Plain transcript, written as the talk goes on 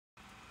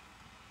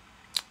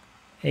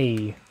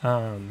Hey,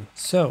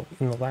 so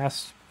in the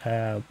last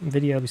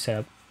video we set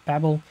up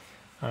Babel.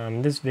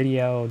 This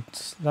video,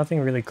 it's nothing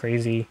really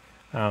crazy.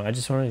 I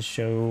just wanted to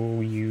show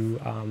you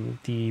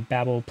the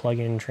Babel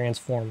plugin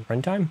transform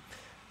runtime.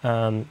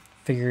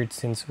 Figured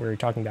since we're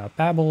talking about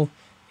Babel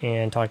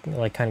and talking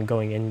like kind of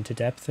going into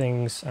depth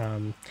things,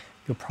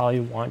 you'll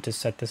probably want to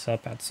set this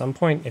up at some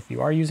point if you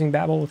are using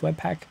Babel with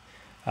Webpack.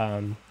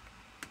 And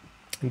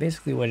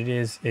basically what it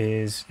is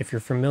if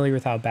you're familiar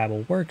with how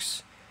Babel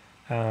works,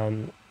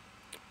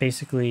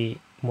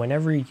 basically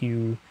whenever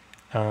you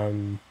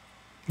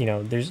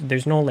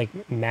there's no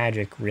like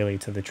magic really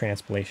to the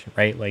transpilation,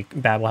 right?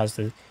 Like Babel has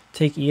to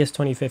take ES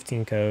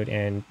 2015 code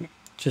and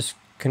just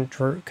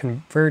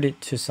convert it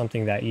to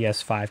something that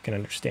ES5 can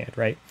understand,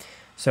 right?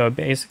 So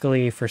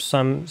basically for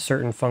some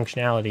certain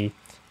functionality,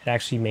 it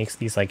actually makes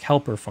these like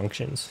helper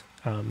functions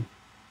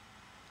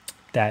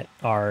that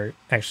are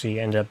actually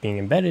end up being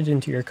embedded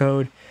into your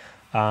code.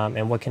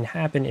 And what can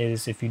happen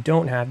is if you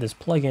don't have this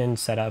plugin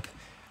set up,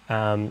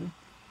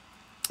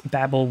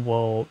 Babel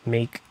will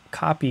make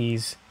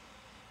copies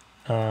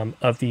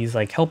of these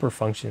like helper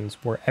functions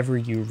wherever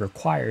you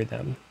require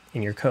them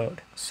in your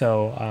code.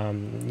 So,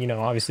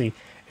 obviously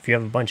if you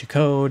have a bunch of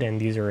code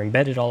and these are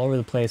embedded all over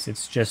the place,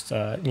 it's just,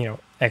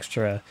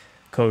 extra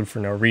code for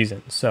no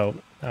reason. So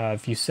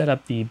if you set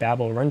up the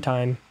Babel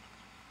runtime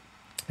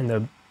and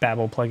the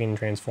Babel plugin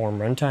transform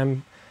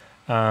runtime,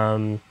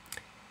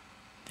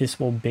 this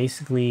will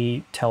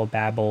basically tell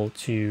Babel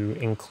to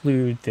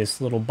include this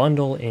little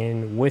bundle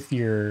in with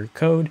your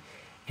code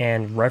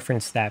and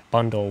reference that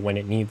bundle when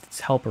it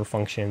needs helper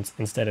functions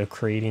instead of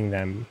creating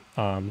them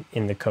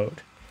in the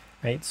code,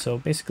 right? So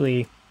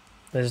basically,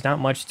 there's not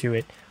much to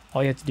it.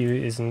 All you have to do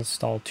is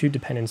install two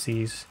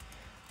dependencies.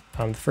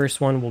 The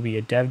first one will be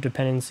a dev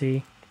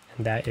dependency,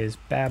 and that is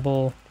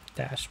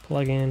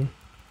Babel-plugin,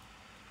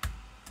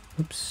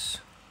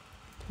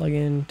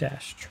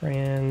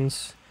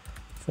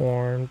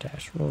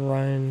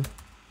 plugin-transform-run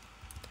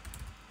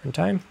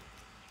runtime.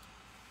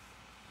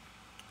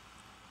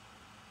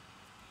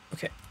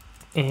 Okay,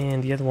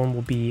 and the other one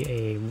will be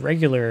a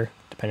regular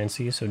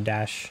dependency, so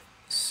dash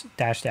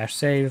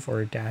save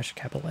or dash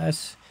capital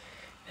S,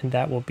 and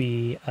that will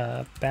be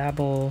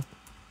Babel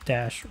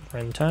dash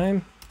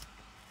runtime.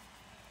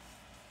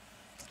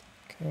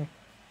 Okay.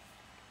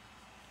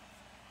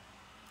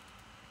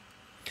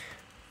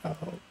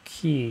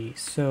 Okay,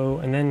 so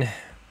and then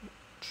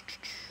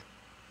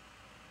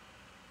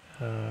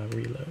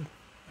reload.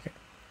 Okay.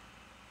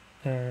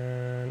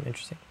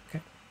 Interesting.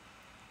 Okay.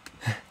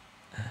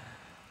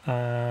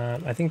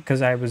 I think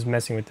because I was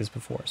messing with this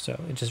before, so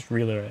it just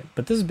reloaded.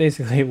 But this is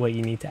basically what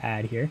you need to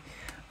add here.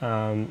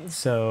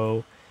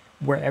 So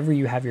wherever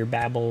you have your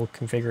Babel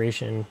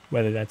configuration,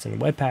 whether that's in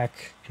Webpack,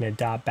 in a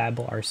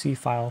 .babel.rc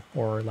file,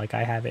 or like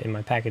I have it in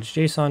my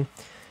package.json,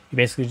 you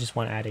basically just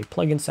want to add a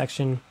plugin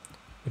section,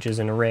 which is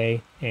an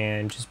array,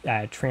 and just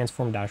add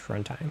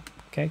transform-runtime,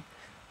 okay?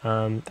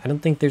 I don't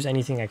think there's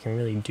anything I can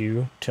really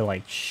do to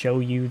like show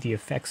you the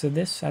effects of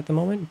this at the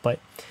moment, but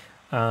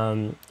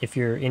if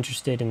you're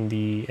interested in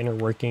the inner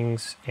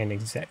workings and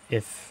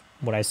if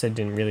what I said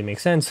didn't really make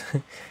sense,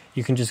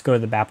 you can just go to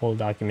the Babel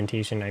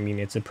documentation. I mean,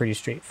 it's a pretty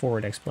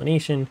straightforward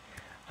explanation.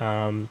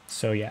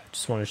 So yeah,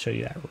 just want to show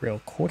you that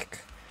real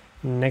quick.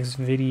 Next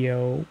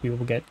video, we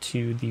will get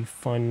to the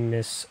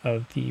funness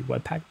of the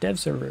Webpack dev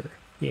server.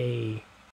 Yay.